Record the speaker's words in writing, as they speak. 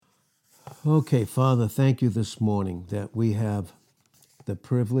Okay, Father, thank you this morning that we have the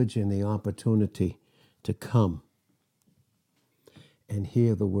privilege and the opportunity to come and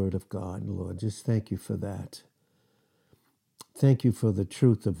hear the word of God, Lord. Just thank you for that. Thank you for the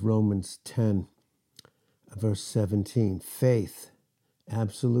truth of Romans 10, verse 17. Faith,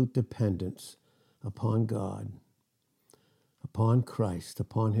 absolute dependence upon God, upon Christ,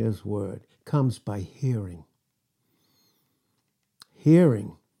 upon his word, comes by hearing.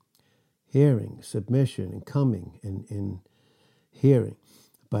 Hearing, submission, and coming and hearing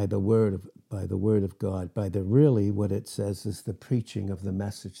by the word of God, by the really what it says is the preaching of the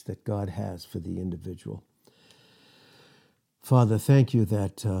message that God has for the individual. Father, thank you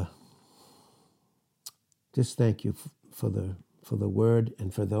that just thank you for the word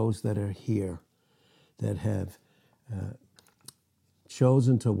and for those that are here that have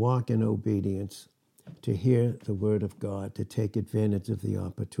chosen to walk in obedience, to hear the word of God, to take advantage of the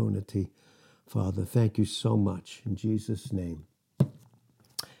opportunity. Father, thank you so much. In Jesus' name,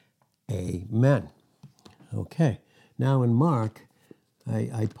 amen. Okay. Now in Mark,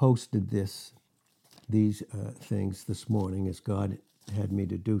 I posted these things this morning as God had me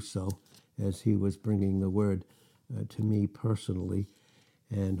to do so, as he was bringing the word to me personally,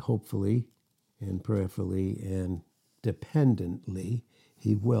 and hopefully and prayerfully and dependently,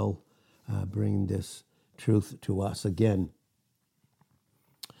 he will bring this truth to us again.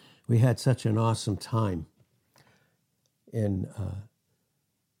 We had such an awesome time in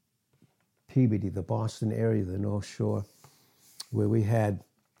Peabody, the Boston area, the North Shore, where we had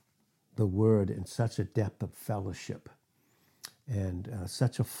the word in such a depth of fellowship and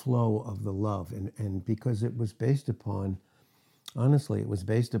such a flow of the love. And because it was based upon, honestly, it was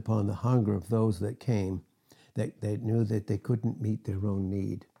based upon the hunger of those that came, that they knew that they couldn't meet their own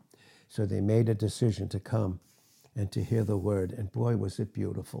need. So they made a decision to come and to hear the word. And boy, was it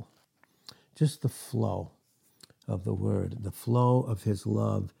beautiful. Just the flow of the word, the flow of his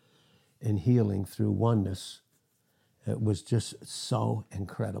love and healing through oneness. It was just so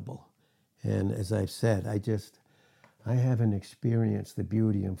incredible. And as I've said, I haven't experienced the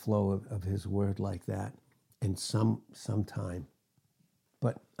beauty and flow of his word like that in some time.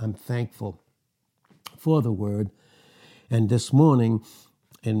 But I'm thankful for the word. And this morning,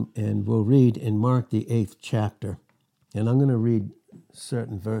 and we'll read in Mark the 8th chapter. And I'm going to read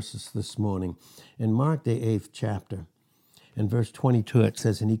certain verses this morning. In Mark the 8th chapter, in verse 22, it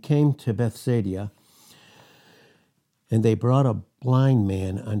says, "And he came to Bethsaida, and they brought a blind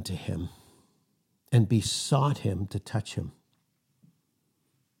man unto him, and besought him to touch him.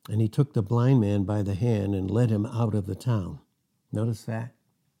 And he took the blind man by the hand and led him out of the town." Notice that?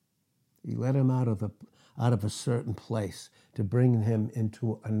 He led him out of a certain place to bring him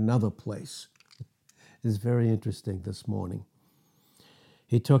into another place. It's very interesting this morning.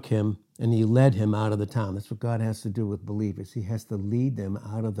 He took him and he led him out of the town. That's what God has to do with believers. He has to lead them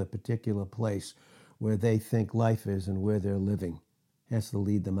out of the particular place where they think life is and where they're living. He has to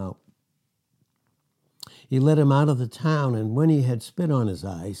lead them out. He led him out of the town, and when he had spit on his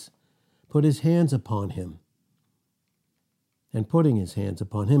eyes, put his hands upon him. And putting his hands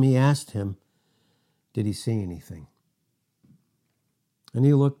upon him, he asked him, did he see anything? And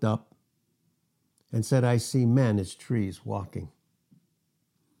he looked up and said, "I see men as trees walking."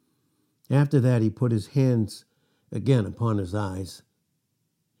 After that, he put his hands again upon his eyes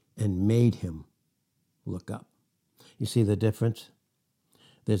and made him look up. You see the difference?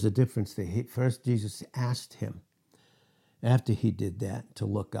 There's a difference there. First, Jesus asked him, after he did that, to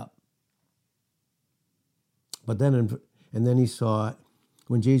look up. But then, and then he saw,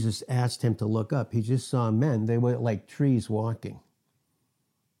 when Jesus asked him to look up, he just saw men. They were like trees walking.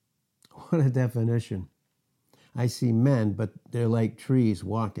 What a definition. I see men, but they're like trees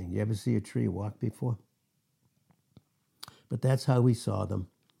walking. You ever see a tree walk before? But that's how we saw them.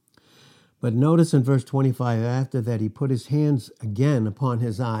 But notice in verse 25, after that, he put his hands again upon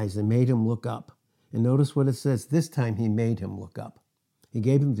his eyes and made him look up. And notice what it says. This time he made him look up. He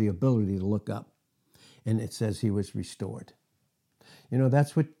gave him the ability to look up. And it says he was restored. You know,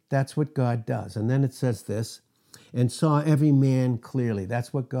 that's what God does. And then it says this, and saw every man clearly.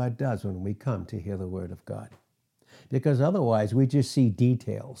 That's what God does when we come to hear the word of God. Because otherwise we just see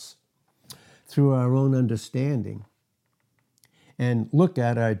details through our own understanding and look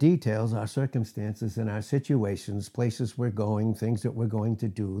at our details, our circumstances and our situations, places we're going, things that we're going to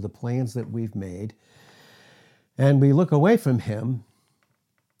do, the plans that we've made. And we look away from him.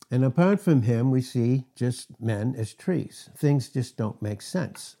 And apart from him, we see just men as trees. Things just don't make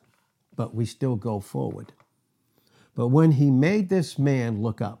sense, but we still go forward. But when he made this man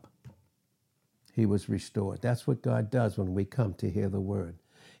look up, he was restored. That's what God does when we come to hear the word.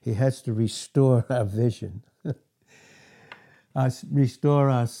 He has to restore our vision, restore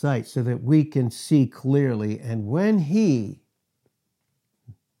our sight so that we can see clearly. And when he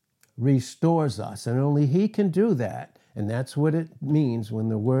restores us, and only he can do that, and that's what it means when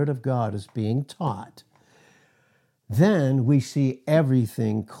the Word of God is being taught, then we see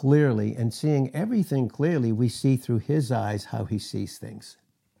everything clearly. And seeing everything clearly, we see through his eyes how he sees things.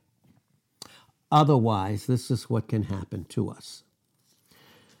 Otherwise, this is what can happen to us.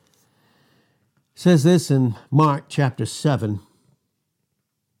 It says this in Mark chapter 7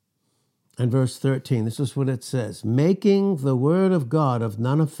 and verse 13. This is what it says. Making the word of God of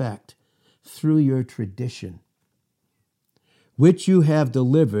none effect through your tradition, which you have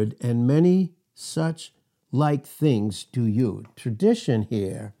delivered, and many such like things do you. Tradition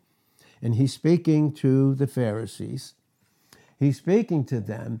here, and he's speaking to the Pharisees. He's speaking to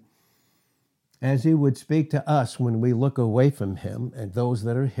them as he would speak to us when we look away from him and those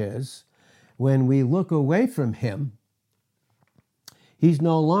that are his. When we look away from him, he's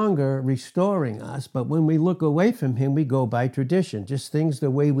no longer restoring us, but when we look away from him, we go by tradition, just things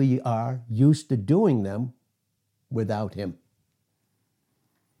the way we are used to doing them without him.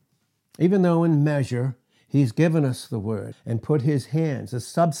 Even though in measure, he's given us the word and put his hands, the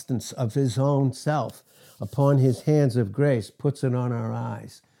substance of his own self, upon his hands of grace, puts it on our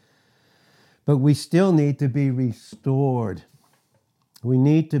eyes. But we still need to be restored. We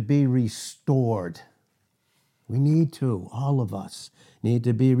need to be restored. We need to, all of us need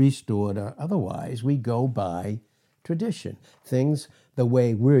to be restored, or otherwise we go by tradition. Things the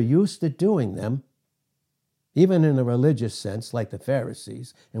way we're used to doing them, even in a religious sense, like the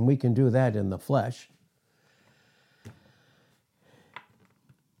Pharisees, and we can do that in the flesh.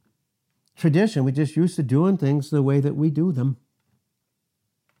 Tradition, we're just used to doing things the way that we do them.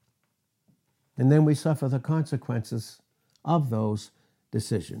 And then we suffer the consequences of those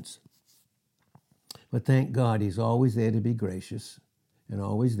decisions. But thank God he's always there to be gracious and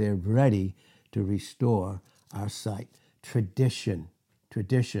always there ready to restore our sight. Tradition,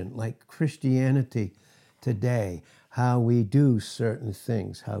 like Christianity today, how we do certain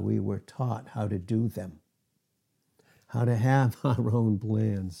things, how we were taught how to do them, how to have our own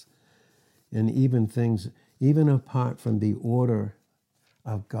plans, and even things, even apart from the order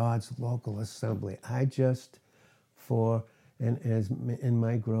of God's local assembly. And as in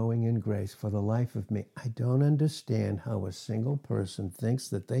my growing in grace, for the life of me, I don't understand how a single person thinks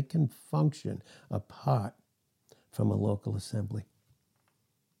that they can function apart from a local assembly.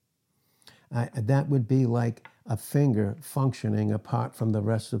 That would be like a finger functioning apart from the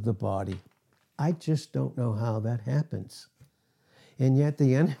rest of the body. I just don't know how that happens. And yet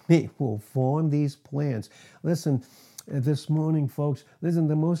the enemy will form these plans. Listen, this morning, folks, listen,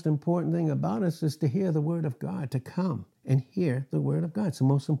 the most important thing about us is to hear the word of God, to come and hear the word of God. It's the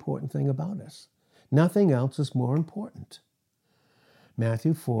most important thing about us. Nothing else is more important.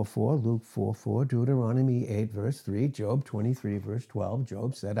 Matthew 4:4, Luke 4:4, Deuteronomy 8, verse 3, Job 23, verse 12.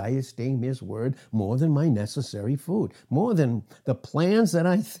 Job said, I esteem his word more than my necessary food, more than the plans that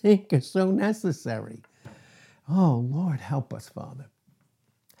I think are so necessary. Oh, Lord, help us, Father.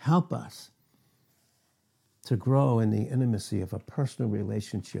 Help us to grow in the intimacy of a personal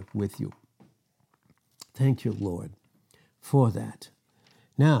relationship with you. Thank you, Lord, for that.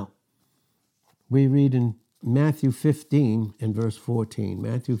 Now, we read in Matthew 15 and verse 14.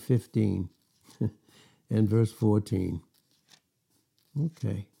 Matthew 15 and verse 14.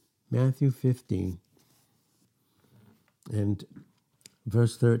 Okay, Matthew 15 and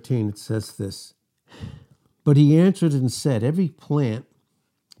verse 13, it says this. But he answered and said, every plant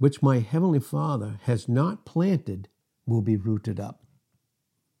which my heavenly Father has not planted will be rooted up.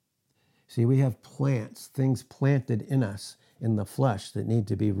 See, we have plants, things planted in us in the flesh that need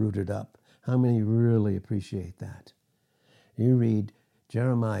to be rooted up. How many really appreciate that? You read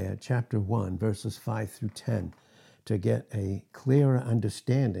Jeremiah chapter 1, verses 5 through 10 to get a clearer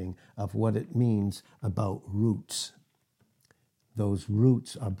understanding of what it means about roots. Those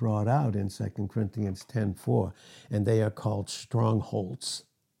roots are brought out in 2 Corinthians 10:4, and they are called strongholds.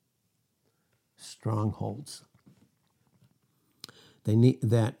 Strongholds. They need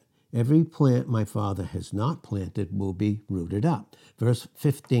that every plant my Father has not planted will be rooted up. Verse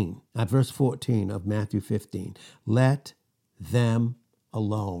 14 of Matthew 15. Let them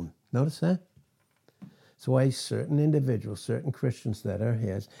alone. Notice that? That's why certain individuals, certain Christians that are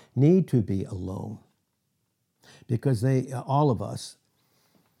his, need to be alone. Because they, all of us,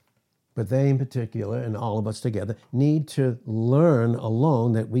 but they in particular, and all of us together, need to learn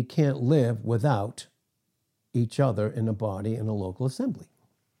alone that we can't live without each other in a body in a local assembly.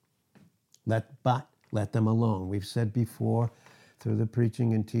 Let them alone. We've said before through the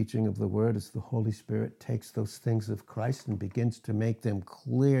preaching and teaching of the word, as the Holy Spirit takes those things of Christ and begins to make them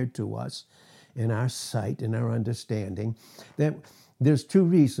clear to us in our sight, in our understanding, that there's two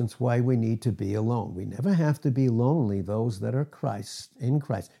reasons why we need to be alone. We never have to be lonely, those that are in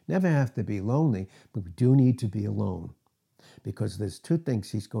Christ. Never have to be lonely, but we do need to be alone. Because there's two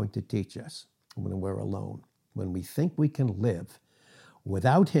things he's going to teach us when we're alone. When we think we can live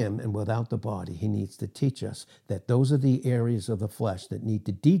without him and without the body, he needs to teach us that those are the areas of the flesh that need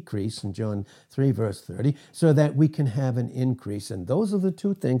to decrease in John 3, verse 30, so that we can have an increase. And those are the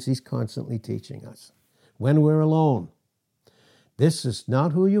two things he's constantly teaching us. When we're alone, this is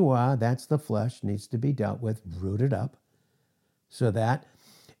not who you are. That's the flesh, needs to be dealt with, rooted up, so that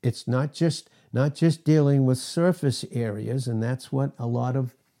it's not just dealing with surface areas, and that's what a lot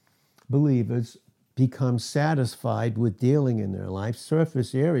of believers become satisfied with dealing in their life,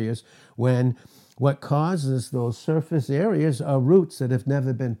 surface areas, when what causes those surface areas are roots that have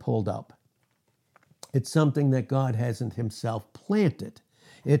never been pulled up. It's something that God hasn't himself planted.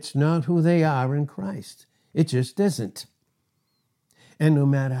 It's not who they are in Christ. It just isn't. And no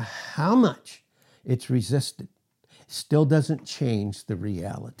matter how much it's resisted, still doesn't change the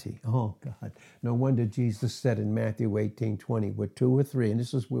reality. Oh, God. No wonder Jesus said in Matthew 18:20, where two or three, and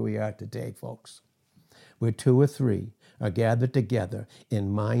this is where we are today, folks, where two or three are gathered together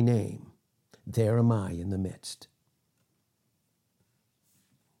in my name, there am I in the midst.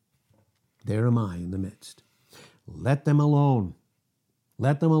 There am I in the midst. Let them alone.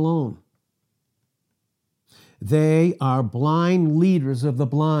 Let them alone. They are blind leaders of the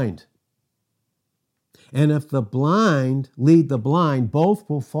blind. And if the blind lead the blind, both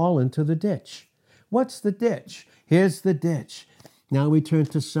will fall into the ditch. What's the ditch? Here's the ditch. Now we turn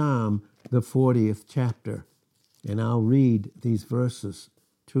to Psalm, the 40th chapter, and I'll read these verses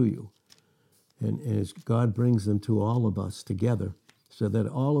to you. And as God brings them to all of us together, so that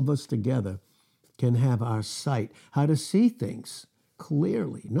all of us together can have our sight, how to see things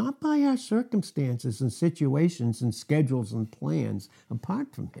clearly, not by our circumstances and situations and schedules and plans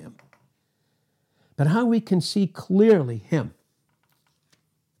apart from him, but how we can see clearly him.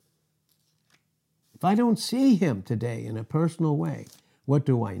 If I don't see him today in a personal way, what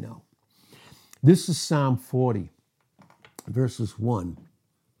do I know? This is Psalm 40, verses 1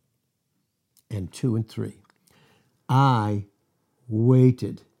 and 2 and 3. I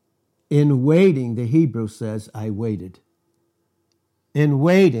waited. In waiting, the Hebrew says, I waited. In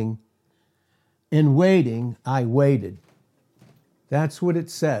waiting, I waited. That's what it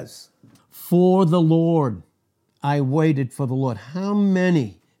says. For the Lord, I waited for the Lord. How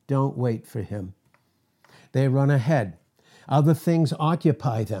many don't wait for him? They run ahead. Other things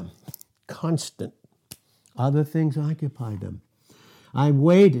occupy them. Constant. Other things occupy them. I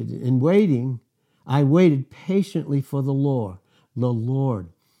waited. In waiting, I waited patiently for the Lord,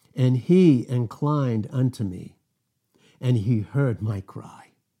 and he inclined unto me, and he heard my cry.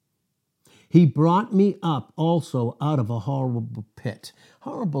 He brought me up also out of a horrible pit.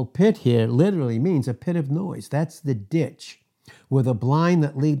 Horrible pit here literally means a pit of noise. That's the ditch. Where the blind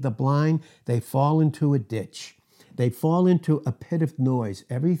that lead the blind, they fall into a ditch. They fall into a pit of noise.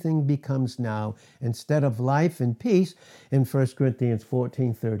 Everything becomes now, instead of life and peace, in 1 Corinthians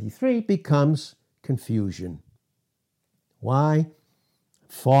 14:33, becomes confusion. Why?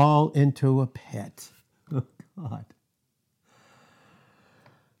 Fall into a pit. Oh, God.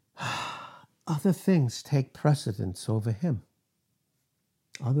 Other things take precedence over him.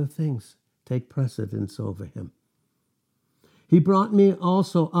 Other things take precedence over him. He brought me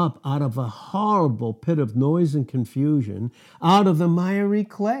also up out of a horrible pit of noise and confusion, out of the miry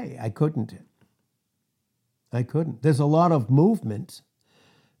clay. I couldn't. There's a lot of movement.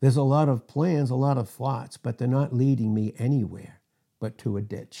 There's a lot of plans, a lot of thoughts, but they're not leading me anywhere but to a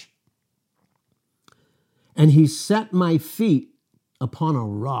ditch. And he set my feet upon a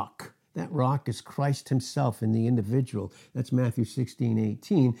rock. That rock is Christ himself in the individual. That's Matthew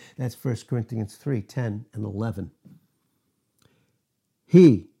 16:18. That's 1 Corinthians 3:10 and 11.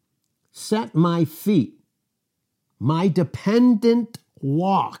 He set my feet, my dependent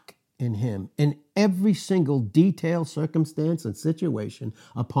walk in him, in every single detail, circumstance, and situation,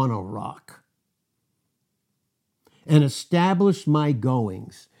 upon a rock, and established my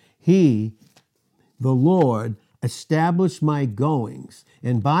goings. He, the Lord, established my goings,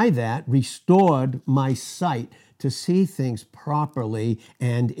 and by that restored my sight to see things properly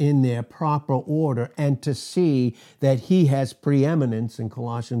and in their proper order, and to see that he has preeminence in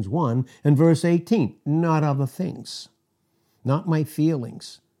Colossians 1 and verse 18, not other things, not my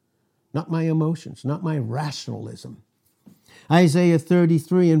feelings, not my emotions, not my rationalism, Isaiah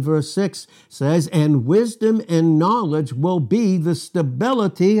 33 and verse 6 says, and wisdom and knowledge will be the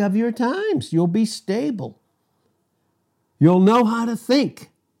stability of your times. You'll be stable. You'll know how to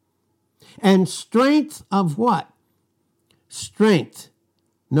think. And strength of what? Strength.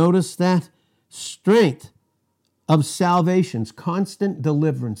 Notice that? Strength of salvations, constant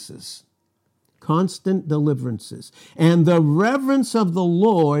deliverances. Constant deliverances. And the reverence of the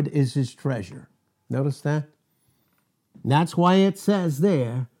Lord is his treasure. Notice that? That's why it says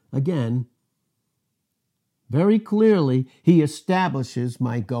there, again, very clearly, he establishes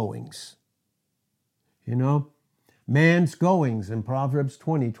my goings. You know, man's goings in Proverbs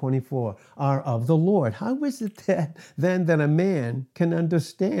 20:24 are of the Lord. How is it that then that a man can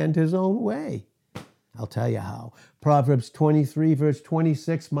understand his own way? I'll tell you how. Proverbs 23, verse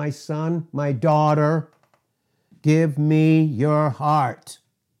 26, my son, my daughter, give me your heart.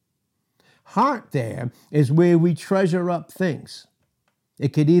 Heart there is where we treasure up things.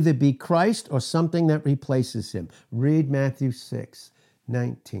 It could either be Christ or something that replaces him. Read Matthew 6,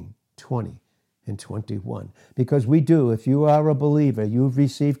 19, 20, and 21. Because we do, if you are a believer, you've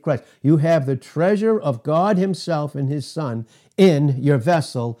received Christ. You have the treasure of God himself and his Son in your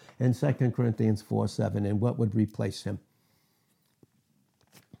vessel in 2 Corinthians 4, 7. And what would replace him?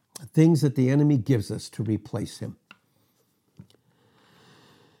 Things that the enemy gives us to replace him.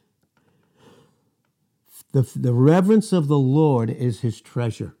 The reverence of the Lord is his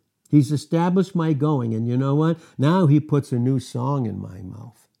treasure. He's established my going. And you know what? Now he puts a new song in my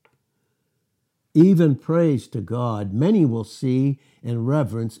mouth. Even praise to God. Many will see and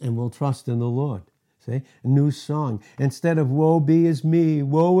reverence and will trust in the Lord. See? A new song. Instead of woe be is me,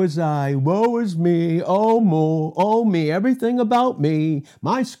 woe is I, woe is me, oh me, everything about me,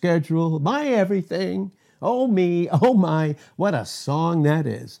 my schedule, my everything, oh me, oh my. What a song that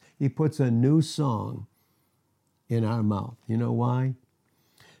is. He puts a new song in our mouth. You know why?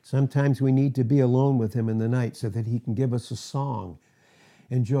 Sometimes we need to be alone with him in the night so that he can give us a song.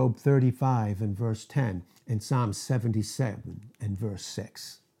 In Job 35 and verse 10, in Psalm 77 and verse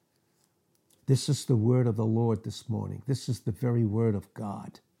 6. This is the word of the Lord this morning. This is the very word of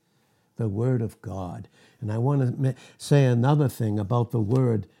God. The word of God. And I want to say another thing about the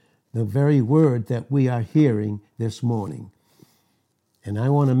word, the very word that we are hearing this morning. And I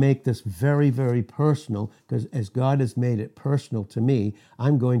want to make this very, very personal, because as God has made it personal to me,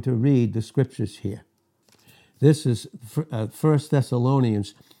 I'm going to read the scriptures here. This is 1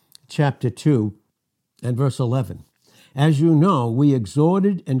 Thessalonians chapter 2 and verse 11. As you know, we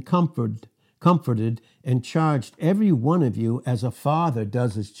exhorted and comforted and charged every one of you as a father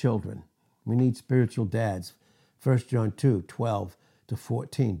does his children. We need spiritual dads. 1 John 2, 12 to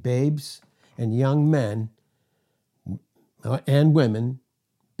 14. Babes and young men and women,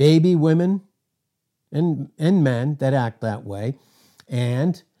 baby women and men that act that way,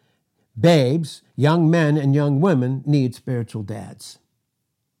 and babes, young men and young women need spiritual dads.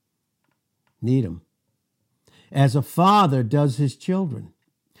 Need them. As a father does his children,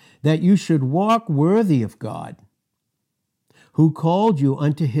 that you should walk worthy of God, who called you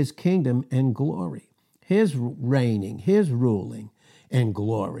unto his kingdom and glory, his reigning, his ruling and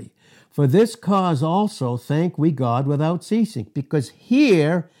glory. For this cause also thank we God without ceasing. Because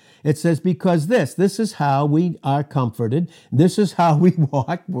here it says, because this is how we are comforted. This is how we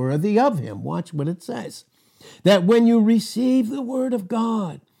walk worthy of him. Watch what it says. That when you receive the word of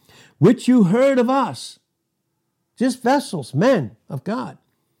God, which you heard of us, just vessels, men of God,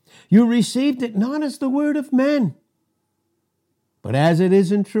 you received it not as the word of men, but as it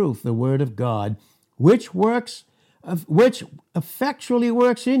is in truth, the word of God, which effectually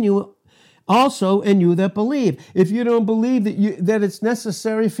works in you, also in you that believe. If you don't believe that it's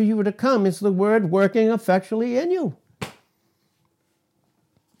necessary for you to come, it's the word working effectually in you.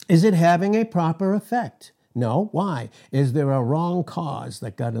 Is it having a proper effect? No. Why? Is there a wrong cause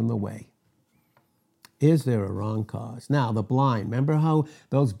that got in the way? Is there a wrong cause? Now, the blind. Remember how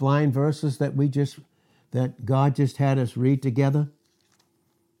those blind verses that God just had us read together?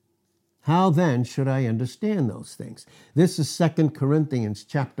 How then should I understand those things? This is 2 Corinthians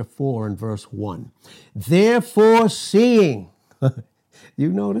chapter 4 and verse 1. Therefore, seeing. You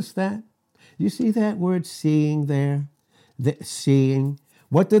notice that? You see that word seeing there? Seeing.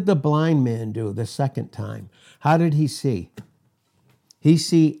 What did the blind man do the second time? How did he see? He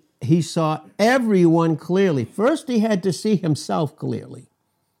saw everyone clearly. First, he had to see himself clearly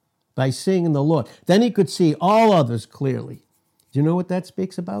by seeing the Lord. Then he could see all others clearly. Do you know what that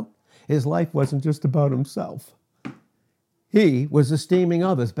speaks about? His life wasn't just about himself. He was esteeming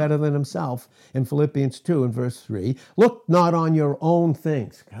others better than himself. In Philippians 2 and verse 3, look not on your own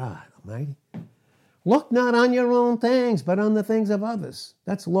things. God Almighty. Look not on your own things, but on the things of others.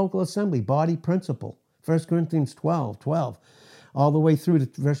 That's local assembly, body principle. 1 Corinthians 12, all the way through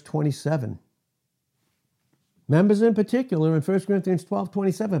to verse 27. Members in particular in 1 Corinthians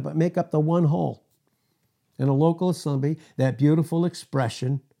 12:27, but make up the one whole. In a local assembly, that beautiful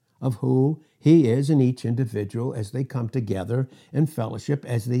expression of who he is in each individual as they come together in fellowship,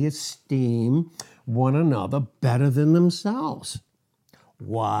 as they esteem one another better than themselves.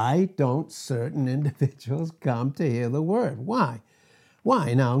 Why don't certain individuals come to hear the word? Why?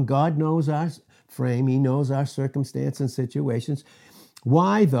 Why? Now, God knows our frame. He knows our circumstance and situations.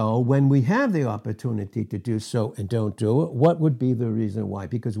 Why, though, when we have the opportunity to do so and don't do it, what would be the reason why?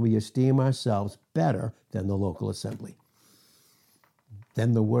 Because we esteem ourselves better than the local assembly,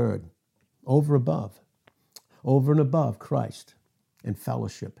 than the word, over and above Christ and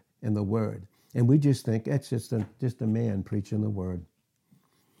fellowship in the word. And we just think it's just a man preaching the word.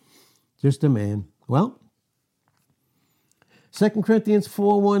 Just a man. Well, 2 Corinthians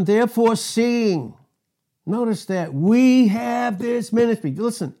 4:1, therefore seeing, notice that we have this ministry.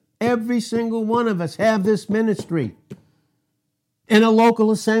 Listen, every single one of us have this ministry in a local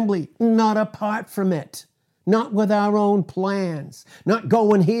assembly, not apart from it, not with our own plans, not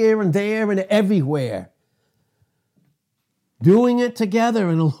going here and there and everywhere. Doing it together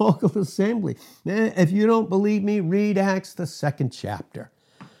in a local assembly. If you don't believe me, read Acts, the 2nd chapter.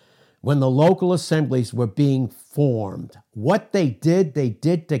 When the local assemblies were being formed, what they did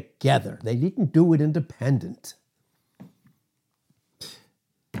together. They didn't do it independent.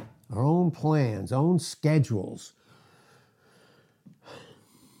 Our own plans, own schedules.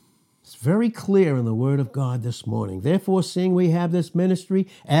 It's very clear in the Word of God this morning. Therefore, seeing we have this ministry,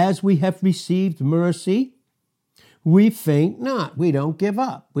 as we have received mercy, we faint not. We don't give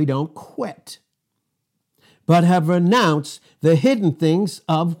up. We don't quit. But have renounced the hidden things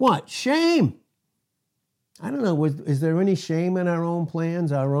of what? Shame. I don't know, is there any shame in our own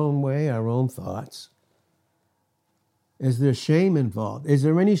plans, our own way, our own thoughts? Is there shame involved? Is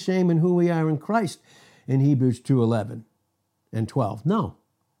there any shame in who we are in Christ in Hebrews 2:11 and 12? No.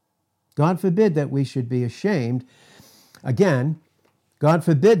 God forbid that we should be ashamed. Again, God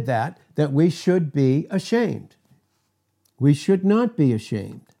forbid that we should be ashamed. We should not be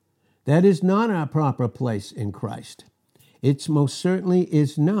ashamed. That is not our proper place in Christ. It most certainly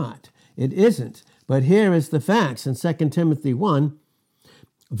is not. It isn't. But here is the facts in 2 Timothy 1,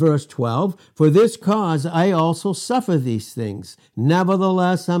 verse 12. For this cause I also suffer these things.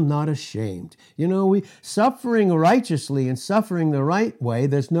 Nevertheless, I'm not ashamed. You know, suffering righteously and suffering the right way,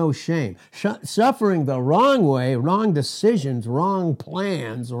 there's no shame. Suffering the wrong way, wrong decisions, wrong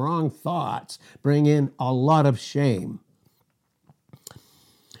plans, wrong thoughts, bring in a lot of shame.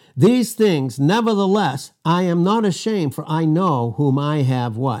 These things, nevertheless, I am not ashamed, for I know whom I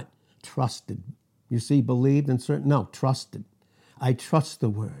have what? Trusted. You see, believed in certain, no, trusted. I trust the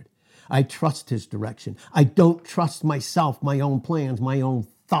word. I trust his direction. I don't trust myself, my own plans, my own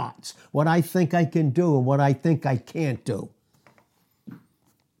thoughts, what I think I can do and what I think I can't do.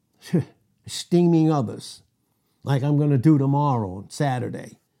 Esteeming others, like I'm going to do tomorrow on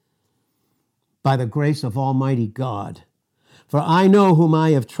Saturday, by the grace of Almighty God. For I know whom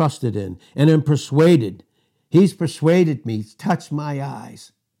I have trusted in, and am persuaded. He's persuaded me, he's touched my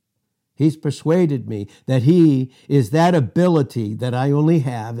eyes. He's persuaded me that he is that ability that I only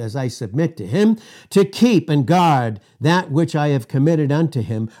have as I submit to him to keep and guard that which I have committed unto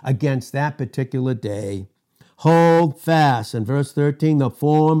him against that particular day. Hold fast, in verse 13, the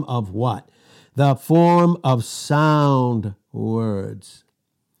form of what? The form of sound words,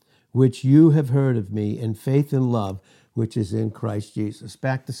 which you have heard of me in faith and love, which is in Christ Jesus.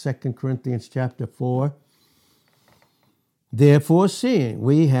 Back to 2 Corinthians chapter 4. Therefore, seeing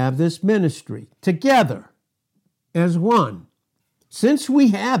we have this ministry together as one, since we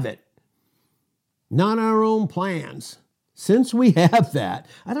have it, not our own plans, since we have that,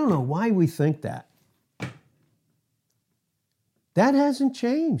 I don't know why we think that. That hasn't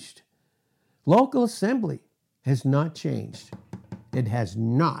changed. Local assembly has not changed. It has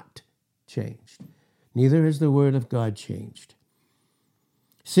not changed. Neither has the word of God changed.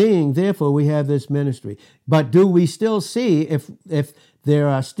 Seeing, therefore, we have this ministry. But do we still see if there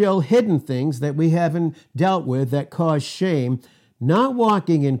are still hidden things that we haven't dealt with that cause shame, not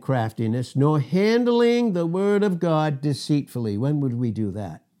walking in craftiness, nor handling the word of God deceitfully? When would we do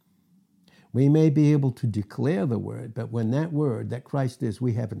that? We may be able to declare the word, but when that word that Christ is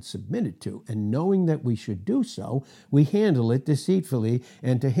we haven't submitted to, and knowing that we should do so, we handle it deceitfully.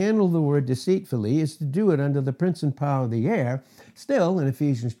 And to handle the word deceitfully is to do it under the prince and power of the air, still in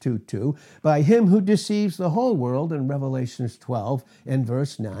Ephesians 2:2, by him who deceives the whole world in Revelations 12 and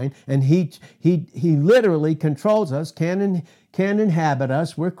verse 9. And he literally controls us, can inhabit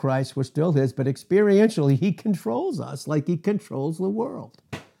us. We're Christ, we're still his, but experientially he controls us like he controls the world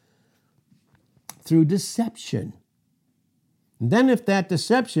through deception. And then if that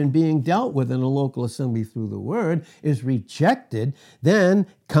deception being dealt with in a local assembly through the word is rejected, then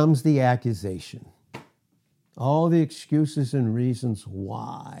comes the accusation. All the excuses and reasons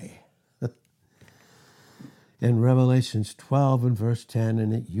why. In Revelations 12 and verse 10,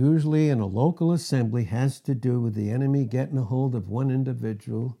 and it usually in a local assembly has to do with the enemy getting a hold of one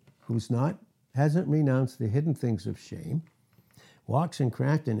individual who's hasn't renounced the hidden things of shame, walks in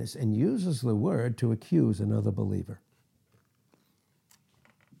craftiness, and uses the word to accuse another believer.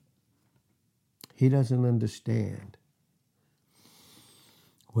 He doesn't understand.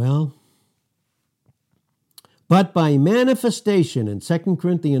 Well, but by manifestation in 2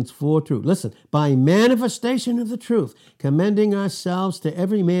 Corinthians 4:2, listen, by manifestation of the truth, commending ourselves to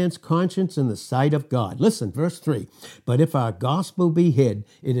every man's conscience in the sight of God. Listen, verse 3, but if our gospel be hid,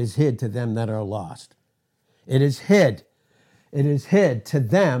 it is hid to them that are lost. It is hid. It is hid to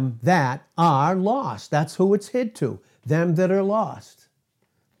them that are lost. That's who it's hid to, them that are lost.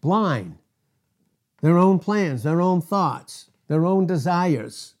 Blind. Their own plans, their own thoughts, their own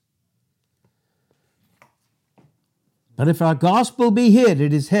desires. But if our gospel be hid,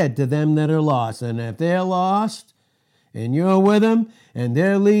 it is hid to them that are lost. And if they're lost and you're with them and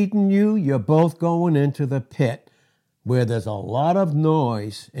they're leading you, you're both going into the pit where there's a lot of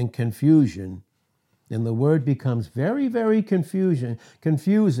noise and confusion. And the word becomes very, very confusing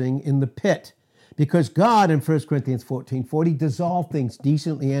in the pit. Because God in 1 Corinthians 14:40 dissolved things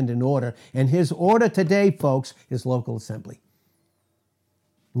decently and in order. And his order today, folks, is local assembly.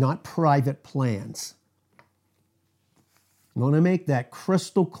 Not private plans. I want to make that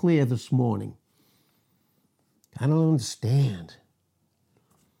crystal clear this morning. I don't understand.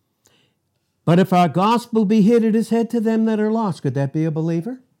 But if our gospel be hid, it is hid to them that are lost. Could that be a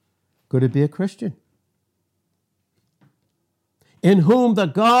believer? Could it be a Christian? In whom the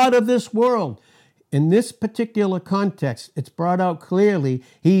God of this world, in this particular context, it's brought out clearly,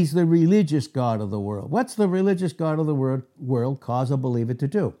 he's the religious God of the world. What's the religious God of the world cause a believer to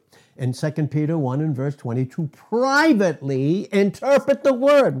do? In 2 Peter 1 and verse 22, privately interpret the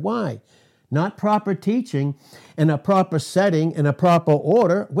word. Why? Not proper teaching in a proper setting, in a proper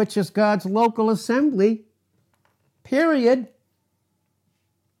order, which is God's local assembly. Period.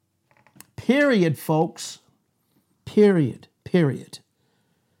 Period, folks. Period.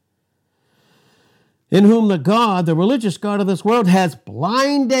 In whom the religious God of this world, has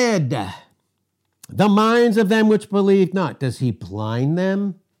blinded the minds of them which believe not. Does he blind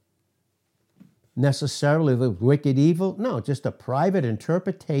them necessarily with wicked evil? No, just a private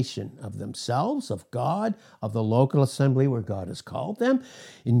interpretation of themselves, of God, of the local assembly where God has called them,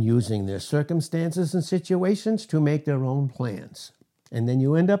 in using their circumstances and situations to make their own plans. And then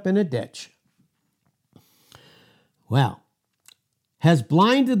you end up in a ditch. Well, has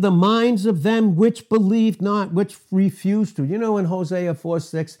blinded the minds of them which believed not, which refused to. You know, in Hosea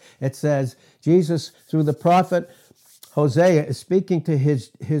 4:6, it says, Jesus, through the prophet Hosea, is speaking to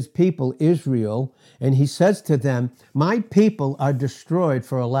his people, Israel, and he says to them, my people are destroyed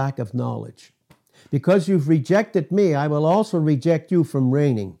for a lack of knowledge. Because you've rejected me, I will also reject you from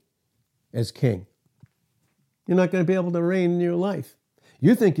reigning as king. You're not going to be able to reign in your life.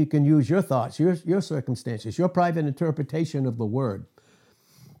 You think you can use your thoughts, your circumstances, your private interpretation of the word,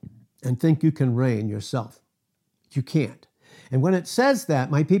 and think you can reign yourself. You can't. And when it says that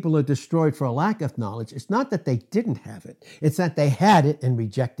my people are destroyed for a lack of knowledge, it's not that they didn't have it. It's that they had it and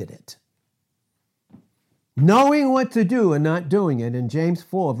rejected it. Knowing what to do and not doing it in James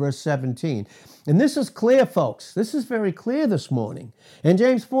 4, verse 17. And this is clear, folks. This is very clear this morning. In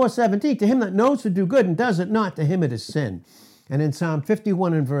James 4:17, to him that knows to do good and does it not, to him it is sin. And in Psalm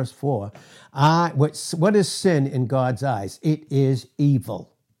 51 and verse 4, what is sin in God's eyes? It is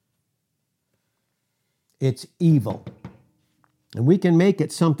evil. It's evil. And we can make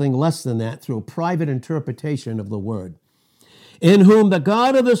it something less than that through a private interpretation of the word. In whom the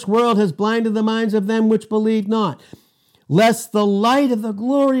God of this world has blinded the minds of them which believe not, lest the light of the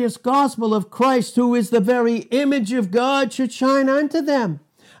glorious gospel of Christ, who is the very image of God, should shine unto them.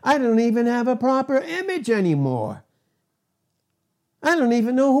 I don't even have a proper image anymore. I don't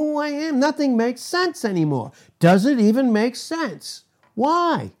even know who I am. Nothing makes sense anymore. Does it even make sense?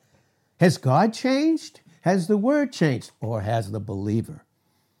 Why? Has God changed? Has the word changed? Or has the believer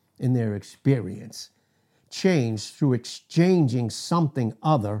in their experience changed through exchanging something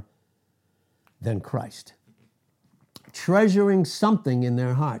other than Christ? Treasuring something in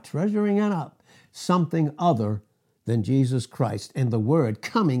their heart, treasuring it up, something other than Jesus Christ, and the word,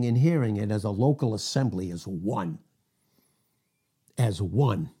 coming and hearing it as a local assembly as one. As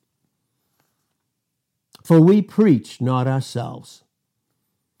one. For we preach not ourselves.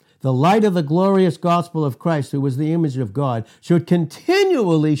 The light of the glorious gospel of Christ, who was the image of God, should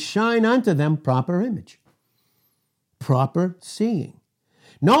continually shine unto them, proper image, proper seeing.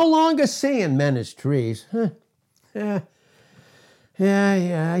 No longer seeing men as trees. Yeah,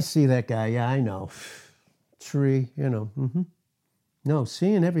 I see that guy. Yeah, I know. Tree, No,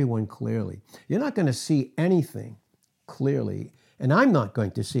 seeing everyone clearly. You're not going to see anything clearly, and I'm not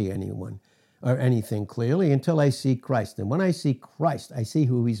going to see anyone or anything clearly until I see Christ. And when I see Christ, I see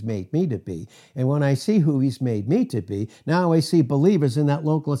who he's made me to be. And when I see who he's made me to be, now I see believers in that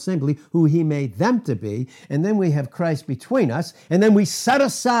local assembly who he made them to be. And then we have Christ between us. And then we set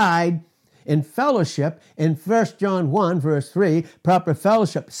aside in fellowship, in 1 John 1, verse 3, proper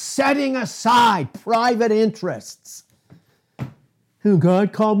fellowship, setting aside private interests.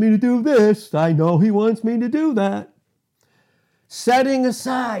 God called me to do this. I know he wants me to do that. Setting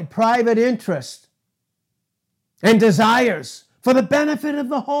aside private interests and desires for the benefit of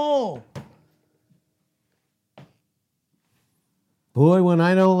the whole. Boy, when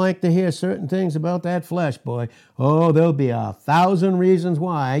I don't like to hear certain things about that flesh, boy, there'll be 1,000 reasons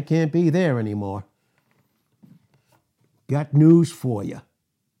why I can't be there anymore. Got news for you.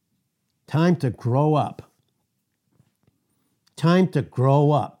 Time to grow up. Time to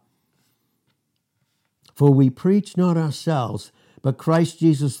grow up. For we preach not ourselves, but Christ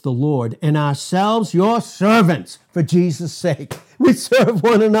Jesus the Lord, and ourselves your servants for Jesus' sake. We serve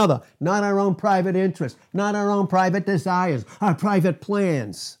one another, not our own private interests, not our own private desires, our private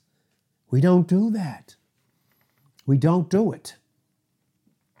plans. We don't do that. We don't do it.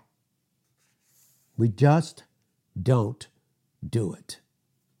 We just don't do it.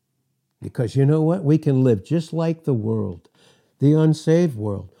 Because you know what? We can live just like the world, the unsaved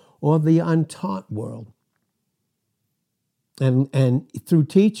world, or the untaught world. And through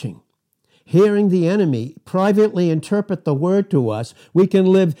teaching, hearing the enemy privately interpret the word to us, we can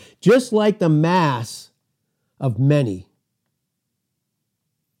live just like the mass of many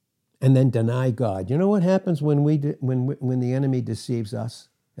and then deny God. You know what happens when the enemy deceives us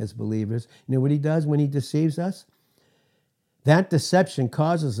as believers? You know what he does when he deceives us? That deception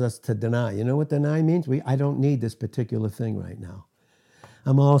causes us to deny. You know what deny means? I don't need this particular thing right now.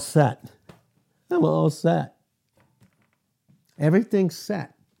 I'm all set. I'm all set. Everything's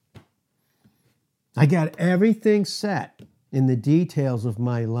set. I got everything set in the details of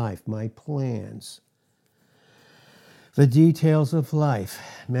my life, my plans. The details of life.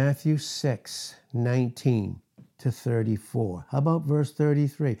 Matthew 6, 19 to 34. How about verse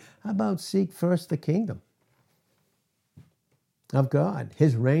 33? How about seek first the kingdom of God,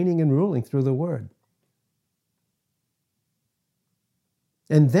 his reigning and ruling through the word.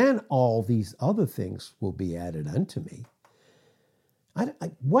 And then all these other things will be added unto me.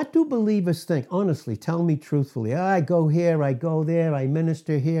 What do believers think? Honestly, tell me truthfully. I go here, I go there, I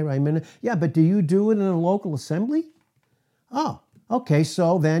minister here, I minister. Yeah, but do you do it in a local assembly? Oh, okay,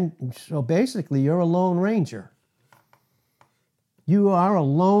 so basically you're a lone ranger. You are a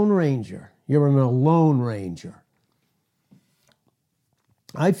lone ranger. You're an alone ranger.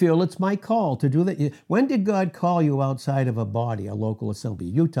 I feel it's my call to do that. When did God call you outside of a body, a local assembly?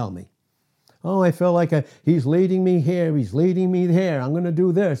 You tell me. Oh, I feel like he's leading me here. He's leading me there. I'm going to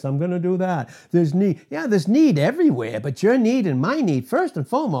do this. I'm going to do that. There's need. Yeah, there's need everywhere. But your need and my need, first and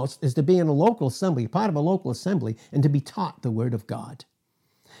foremost, is to be in a local assembly, part of a local assembly, and to be taught the Word of God.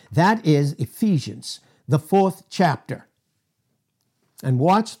 That is Ephesians, the 4th chapter. And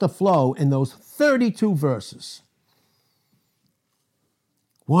watch the flow in those 32 verses.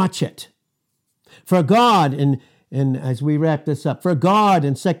 Watch it. For God, and as we wrap this up, for God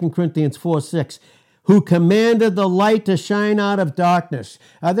in 2 Corinthians 4:6, who commanded the light to shine out of darkness.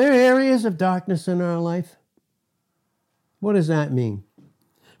 Are there areas of darkness in our life? What does that mean?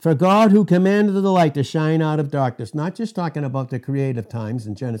 For God who commanded the light to shine out of darkness, not just talking about the creative times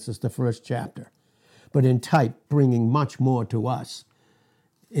in Genesis, the 1st chapter, but in type, bringing much more to us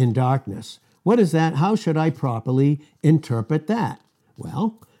in darkness. What is that? How should I properly interpret that?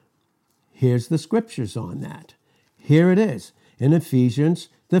 Well, here's the scriptures on that. Here it is in Ephesians,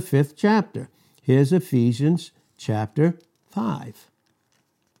 the 5th chapter. Here's Ephesians chapter 5.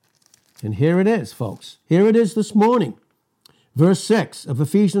 And here it is, folks. Here it is this morning. Verse 6 of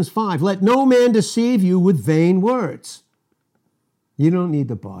Ephesians 5, let no man deceive you with vain words. You don't need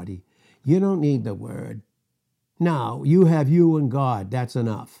the body. You don't need the word. No, you have you and God. That's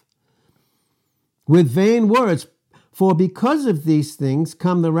enough. With vain words, for because of these things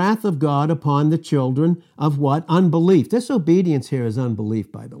come the wrath of God upon the children of what? Unbelief. Disobedience here is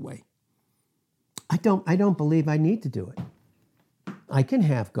unbelief, by the way. I don't believe I need to do it. I can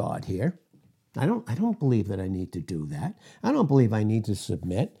have God here. I don't believe that I need to do that. I don't believe I need to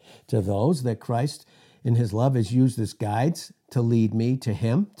submit to those that Christ in his love has used as guides to lead me to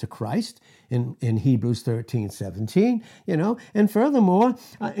him, to Christ, in Hebrews 13:17, And furthermore,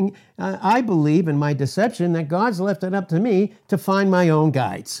 I believe in my deception that God's left it up to me to find my own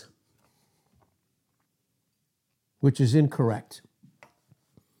guides, which is incorrect.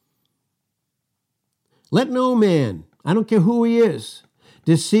 Let no man, I don't care who he is,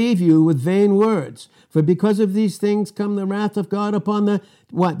 deceive you with vain words. For because of these things come the wrath of God upon the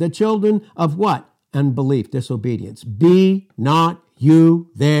what? The children of what? Unbelief, disobedience. Be not you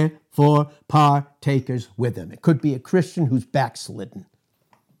therefore partakers with them. It could be a Christian who's backslidden.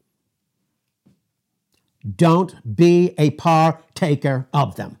 Don't be a partaker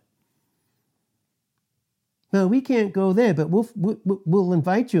of them. No, we can't go there, but we'll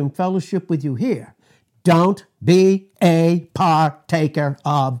invite you and fellowship with you here. Don't be a partaker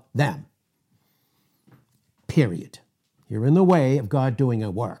of them. Period. You're in the way of God doing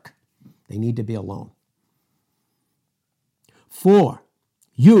a work. They need to be alone. 4,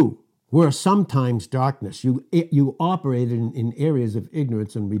 you were sometimes darkness. You operated in areas of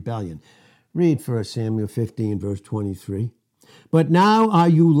ignorance and rebellion. Read 1 Samuel 15, verse 23. But now are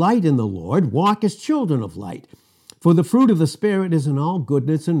you light in the Lord. Walk as children of light. For the fruit of the Spirit is in all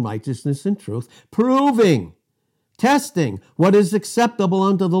goodness and righteousness and truth, proving, testing what is acceptable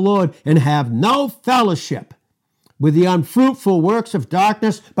unto the Lord, and have no fellowship with the unfruitful works of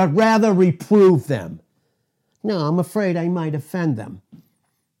darkness, but rather reprove them. No, I'm afraid I might offend them.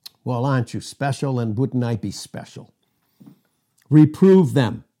 Well, aren't you special, and wouldn't I be special? Reprove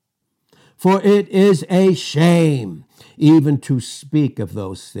them. For it is a shame even to speak of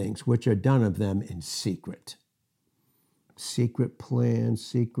those things which are done of them in secret. Secret plans,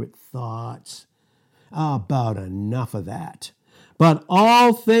 secret thoughts. About enough of that. But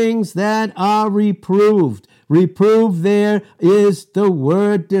all things that are reproved. Reproved there is the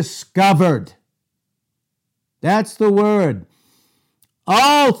word discovered. That's the word.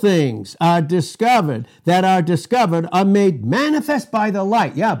 All things are discovered that are discovered are made manifest by the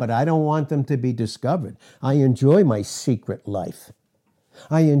light. Yeah, but I don't want them to be discovered. I enjoy my secret life.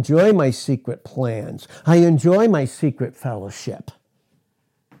 I enjoy my secret plans. I enjoy my secret fellowship.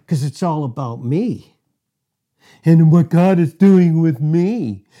 Because it's all about me. And what God is doing with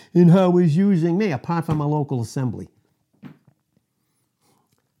me. And how he's using me, apart from a local assembly.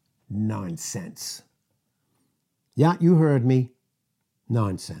 Nonsense. Yeah, you heard me.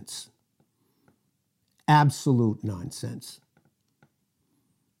 Nonsense. Absolute nonsense.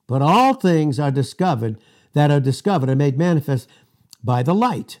 But all things are discovered are made manifest by the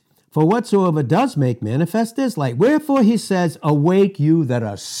light. For whatsoever does make manifest is light. Wherefore he says, awake you that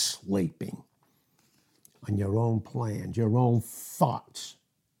are sleeping on your own plans, your own thoughts.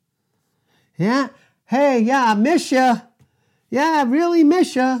 Yeah, hey, yeah, I miss you. Yeah, I really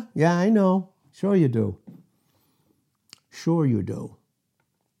miss you. Yeah, I know. Sure you do. Sure you do.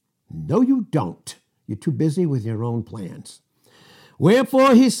 No, you don't. You're too busy with your own plans.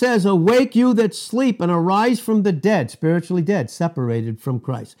 Wherefore he says, awake you that sleep and arise from the dead, spiritually dead, separated from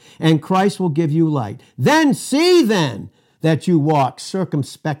Christ, and Christ will give you light. Then see then that you walk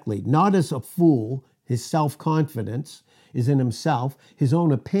circumspectly, not as a fool. His self-confidence is in himself, his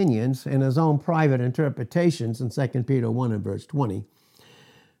own opinions, and his own private interpretations in 2 Peter 1 and verse 20.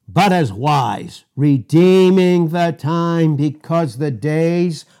 But as wise, redeeming the time, because the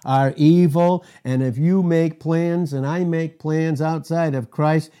days are evil. And if you make plans and I make plans outside of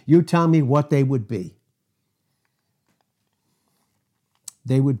Christ, you tell me what they would be.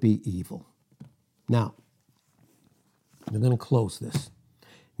 They would be evil. Now, we're going to close this.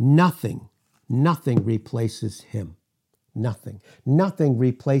 Nothing replaces him. Nothing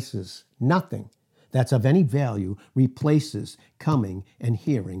replaces nothing that's of any value replaces coming and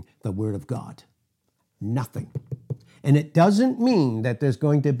hearing the word of God. Nothing. And it doesn't mean that there's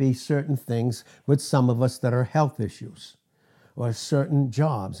going to be certain things with some of us that are health issues or certain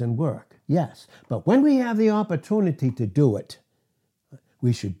jobs and work. Yes, but when we have the opportunity to do it,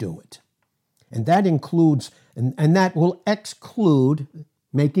 we should do it. And that includes, and that will exclude,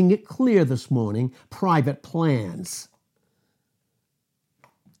 making it clear this morning, private plans.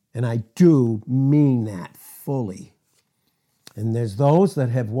 And I do mean that fully. And there's those that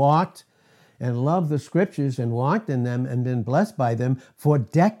have walked and loved the scriptures and walked in them and been blessed by them for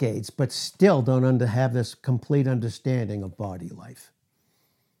decades, but still don't have this complete understanding of body life.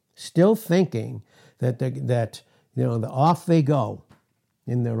 Still thinking that off they go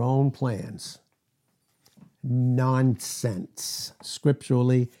in their own plans. Nonsense.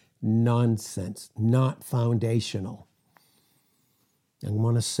 Scripturally, nonsense. Not foundational. I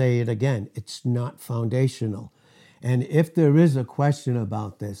want to say it again. It's not foundational. And if there is a question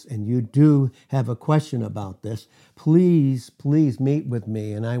about this, and you do have a question about this, please meet with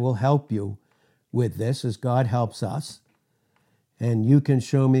me, and I will help you with this as God helps us. And you can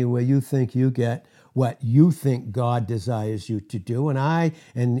show me where you think you get what you think God desires you to do,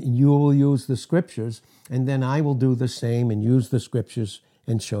 and you will use the scriptures, and then I will do the same and use the scriptures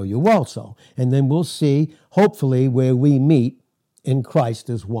and show you also. And then we'll see, hopefully, where we meet in Christ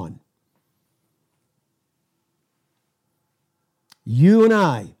as one. You and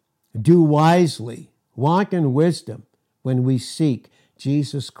I do wisely, walk in wisdom when we seek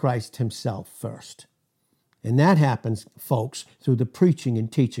Jesus Christ himself first. And that happens, folks, through the preaching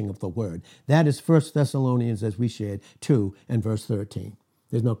and teaching of the word. That is 1 Thessalonians, as we shared, 2 and verse 13.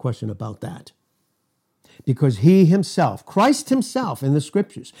 There's no question about that. Because he himself, Christ himself in the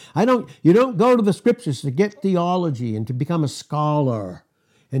scriptures. You don't go to the scriptures to get theology and to become a scholar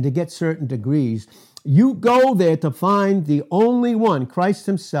and to get certain degrees. You go there to find the only one, Christ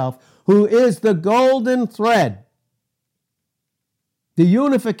himself, who is the golden thread. The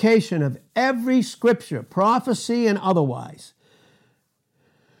unification of every scripture, prophecy and otherwise.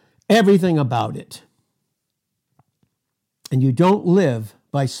 Everything about it. And you don't live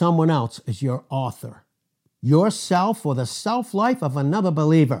by someone else as your author. Yourself or the self-life of another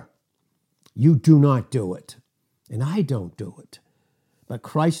believer. You do not do it. And I don't do it. But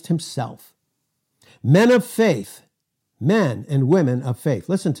Christ himself. Men of faith, men and women of faith,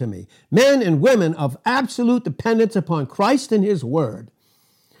 listen to me, men and women of absolute dependence upon Christ and his word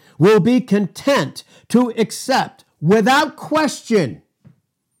will be content to accept without question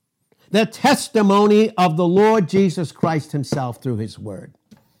the testimony of the Lord Jesus Christ himself through his word.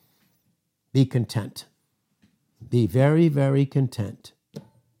 Be content. Be very, very content.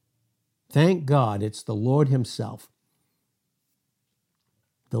 Thank God it's the Lord himself.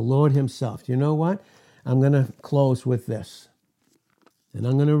 The Lord himself. You know what? I'm going to close with this. And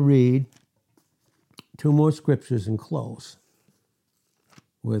I'm going to read 2 more scriptures and close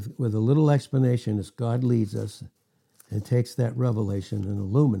with a little explanation as God leads us and takes that revelation and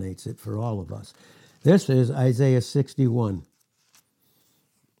illuminates it for all of us. This is Isaiah 61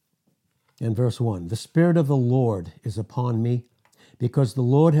 and verse 1. The Spirit of the Lord is upon me, because the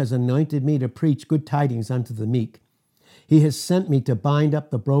Lord has anointed me to preach good tidings unto the meek. He has sent me to bind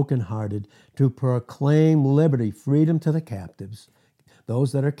up the brokenhearted, to proclaim liberty, freedom to the captives,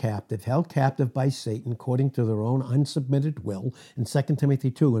 those that are captive, held captive by Satan according to their own unsubmitted will, in 2 Timothy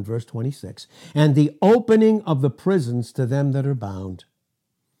 2 and verse 26, and the opening of the prisons to them that are bound,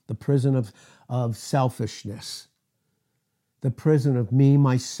 the prison of selfishness, the prison of me,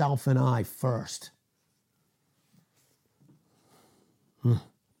 myself, and I first.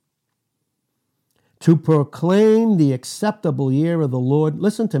 To proclaim the acceptable year of the Lord,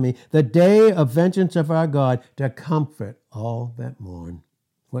 listen to me, the day of vengeance of our God, to comfort all that mourn.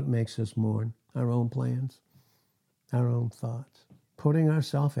 What makes us mourn? Our own plans, our own thoughts. Putting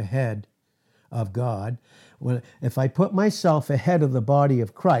ourselves ahead of God. If I put myself ahead of the body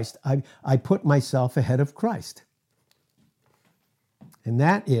of Christ, I put myself ahead of Christ. And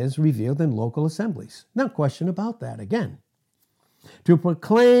that is revealed in local assemblies. No question about that again. To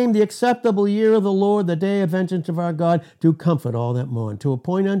proclaim the acceptable year of the Lord, the day of vengeance of our God, to comfort all that mourn, to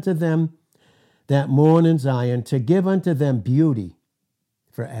appoint unto them that mourn in Zion, to give unto them beauty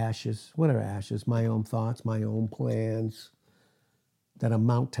for ashes. What are ashes? My own thoughts, my own plans that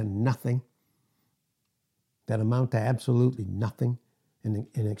amount to nothing, that amount to absolutely nothing in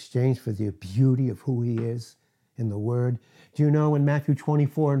exchange for the beauty of who he is in the Word. Do you know in Matthew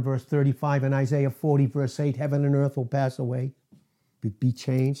 24 and verse 35 and Isaiah 40 verse 8, heaven and earth will pass away, be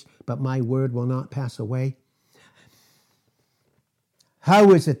changed, but my word will not pass away?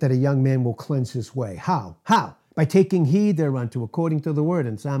 How is it that a young man will cleanse his way? How? By taking heed thereunto, according to the word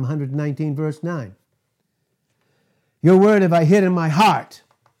in Psalm 119, verse 9. Your word have I hid in my heart,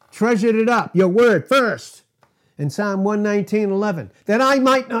 treasured it up, your word first, in Psalm 119, 11, that I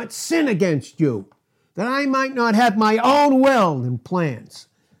might not sin against you, that I might not have my own will and plans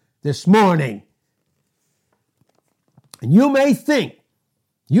this morning. And you may think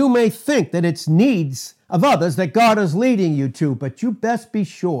that it's needs of others that God is leading you to, but you best be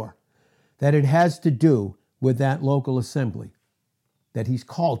sure that it has to do with that local assembly. that he's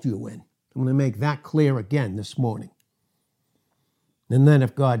called you in. I'm going to make that clear again this morning. And then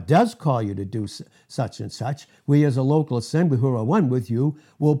if God does call you to do such and such, we as a local assembly who are one with you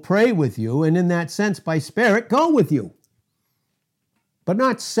will pray with you, and in that sense, by Spirit, go with you. But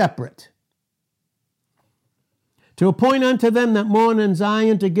not separate. To appoint unto them that mourn in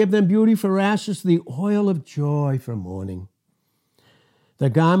Zion, to give them beauty for ashes, the oil of joy for mourning, the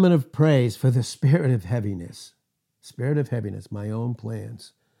garment of praise for the spirit of heaviness. Spirit of heaviness, my own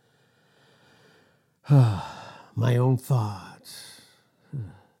plans, my own thoughts.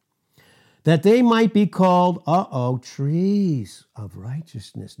 That they might be called, trees of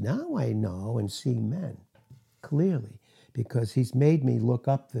righteousness. Now I know and see men clearly, because he's made me look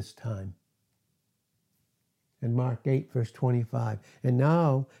up this time. In Mark 8, verse 25. And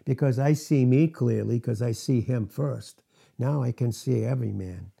now, because I see me clearly, because I see him first, now I can see every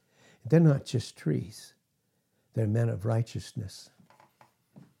man. They're not just trees. They're men of righteousness.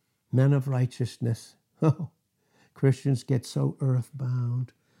 Men of righteousness. Oh, Christians get so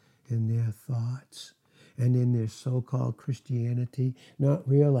earthbound in their thoughts and in their so-called Christianity, not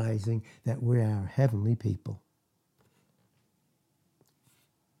realizing that we are heavenly people.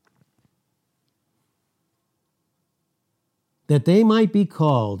 That they might be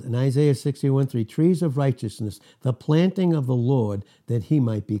called, in Isaiah 61:3, trees of righteousness, the planting of the Lord, that he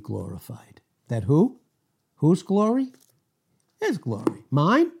might be glorified. That who? Whose glory? His glory.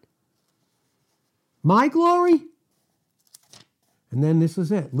 Mine? My glory? And then this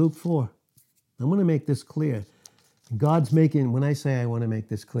is it, Luke 4. I'm going to make this clear. God's making, when I say I want to make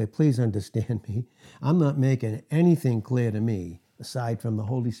this clear, please understand me. I'm not making anything clear to me aside from the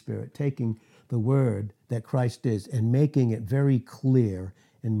Holy Spirit taking the word that Christ is and making it very clear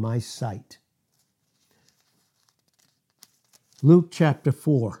in my sight. Luke chapter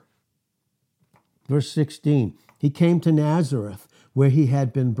 4, verse 16. He came to Nazareth, where he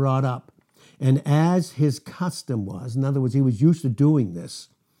had been brought up. And as his custom was, in other words, he was used to doing this,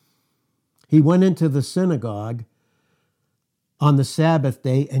 he went into the synagogue on the Sabbath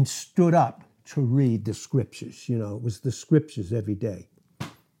day and stood up to read the scriptures. You know, it was the scriptures every day.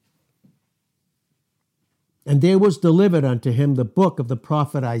 And there was delivered unto him the book of the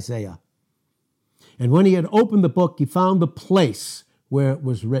prophet Isaiah. And when he had opened the book, he found the place where it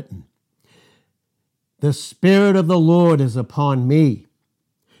was written, "The Spirit of the Lord is upon me,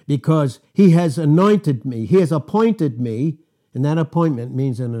 because he has anointed me. He has appointed me," and that appointment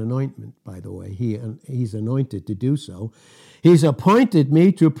means an anointment, by the way. He's anointed to do so. "He's appointed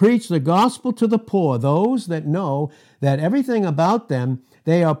me to preach the gospel to the poor, those that know that everything about them,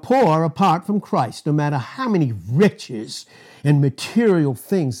 they are poor apart from Christ, no matter how many riches and material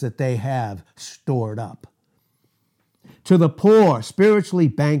things that they have stored up. To the poor, spiritually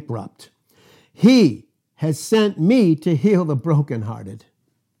bankrupt. He has sent me to heal the brokenhearted."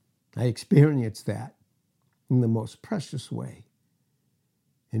 I experienced that in the most precious way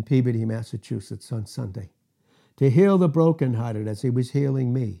in Peabody, Massachusetts on Sunday. To heal the brokenhearted as he was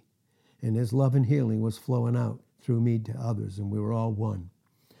healing me. And his love and healing was flowing out through me to others, and we were all one.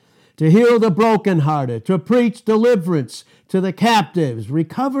 To heal the brokenhearted, to preach deliverance to the captives,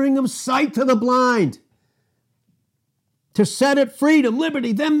 recovering of sight to the blind, to set at freedom,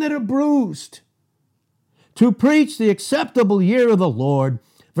 liberty, them that are bruised, to preach the acceptable year of the Lord.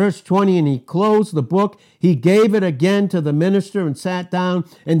 Verse 20, and he closed the book. He gave it again to the minister and sat down,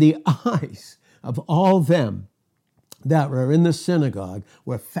 and the eyes of all them that were in the synagogue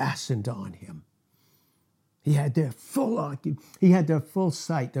were fastened on him. He had their full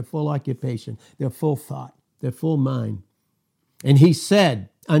sight, their full occupation, their full thought, their full mind. And he said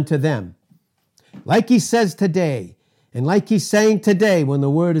unto them, like he says today, and like he's saying today when the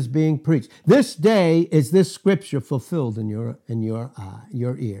word is being preached, this day is this scripture fulfilled in your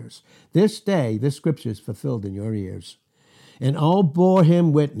ears. This day, this scripture is fulfilled in your ears. And all bore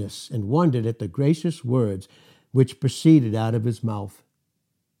him witness and wondered at the gracious words which proceeded out of his mouth.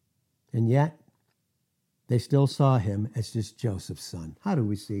 And yet, they still saw him as just Joseph's son. How do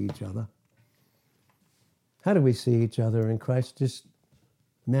we see each other? How do we see each other in Christ? Just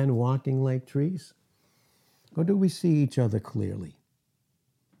men walking like trees? Or do we see each other clearly?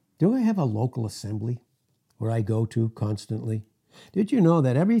 Do I have a local assembly where I go to constantly? Did you know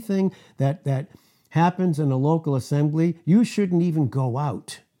that everything that happens in a local assembly, you shouldn't even go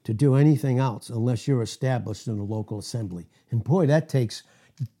out to do anything else unless you're established in a local assembly? And boy, that takes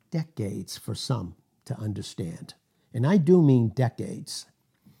decades for some to understand. And I do mean decades.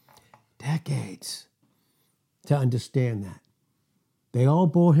 Decades to understand that. They all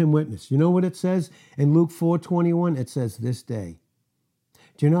bore him witness. You know what it says in Luke 4:21? It says this day.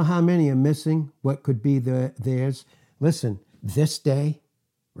 Do you know how many are missing what could be theirs? Listen, this day,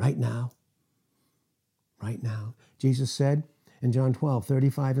 right now, right now. Jesus said in John 12,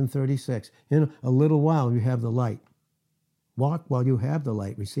 35 and 36, in a little while you have the light. Walk while you have the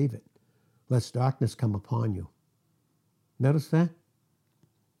light, receive it, lest darkness come upon you. Notice that?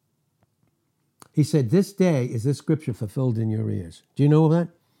 He said, this day is this scripture fulfilled in your ears. Do you know that?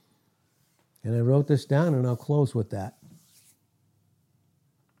 And I wrote this down, and I'll close with that.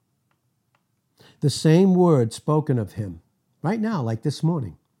 The same word spoken of him right now, like this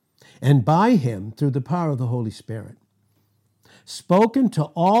morning, and by him through the power of the Holy Spirit, spoken to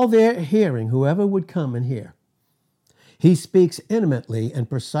all their hearing, whoever would come and hear. He speaks intimately and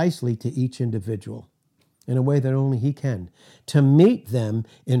precisely to each individual in a way that only he can, to meet them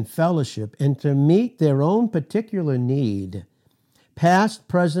in fellowship and to meet their own particular need. Past,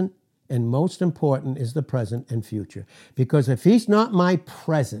 present, and most important is the present and future. Because if he's not my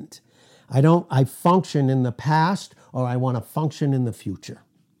present, I function in the past, or I want to function in the future.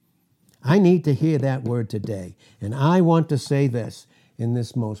 I need to hear that word today. And I want to say this in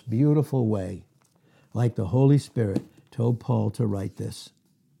this most beautiful way, like the Holy Spirit told Paul to write this.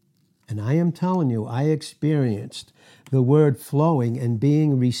 And I am telling you, I experienced the word flowing and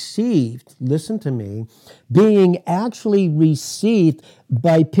being received, listen to me, being actually received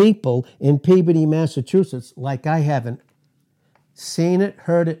by people in Peabody, Massachusetts, like I haven't seen it,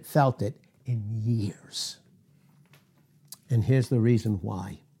 heard it, felt it in years. And here's the reason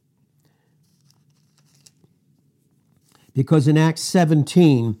why. Because in Acts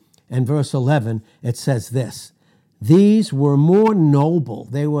 17 and verse 11, it says this, these were more noble.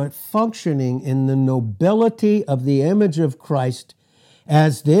 They were functioning in the nobility of the image of Christ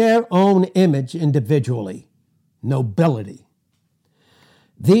as their own image individually. Nobility.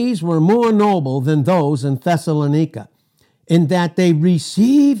 These were more noble than those in Thessalonica, in that they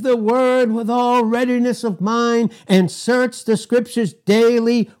received the word with all readiness of mind and searched the scriptures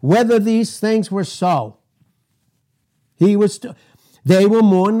daily whether these things were so. They were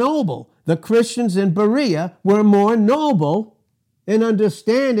more noble. The Christians in Berea were more noble in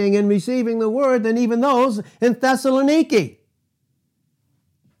understanding and receiving the word than even those in Thessaloniki.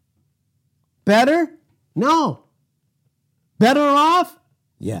 Better? No. Better off?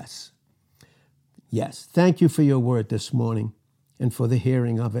 Yes. Yes. Thank you for your word this morning and for the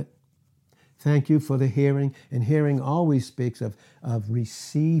hearing of it. Thank you for the hearing. And hearing always speaks of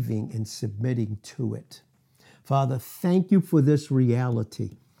receiving and submitting to it. Father, thank you for this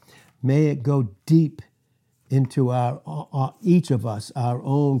reality. May it go deep into each of us, our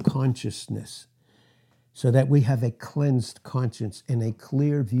own consciousness, so that we have a cleansed conscience and a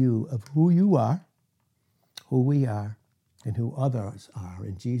clear view of who you are, who we are, and who others are.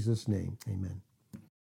 In Jesus' name, amen.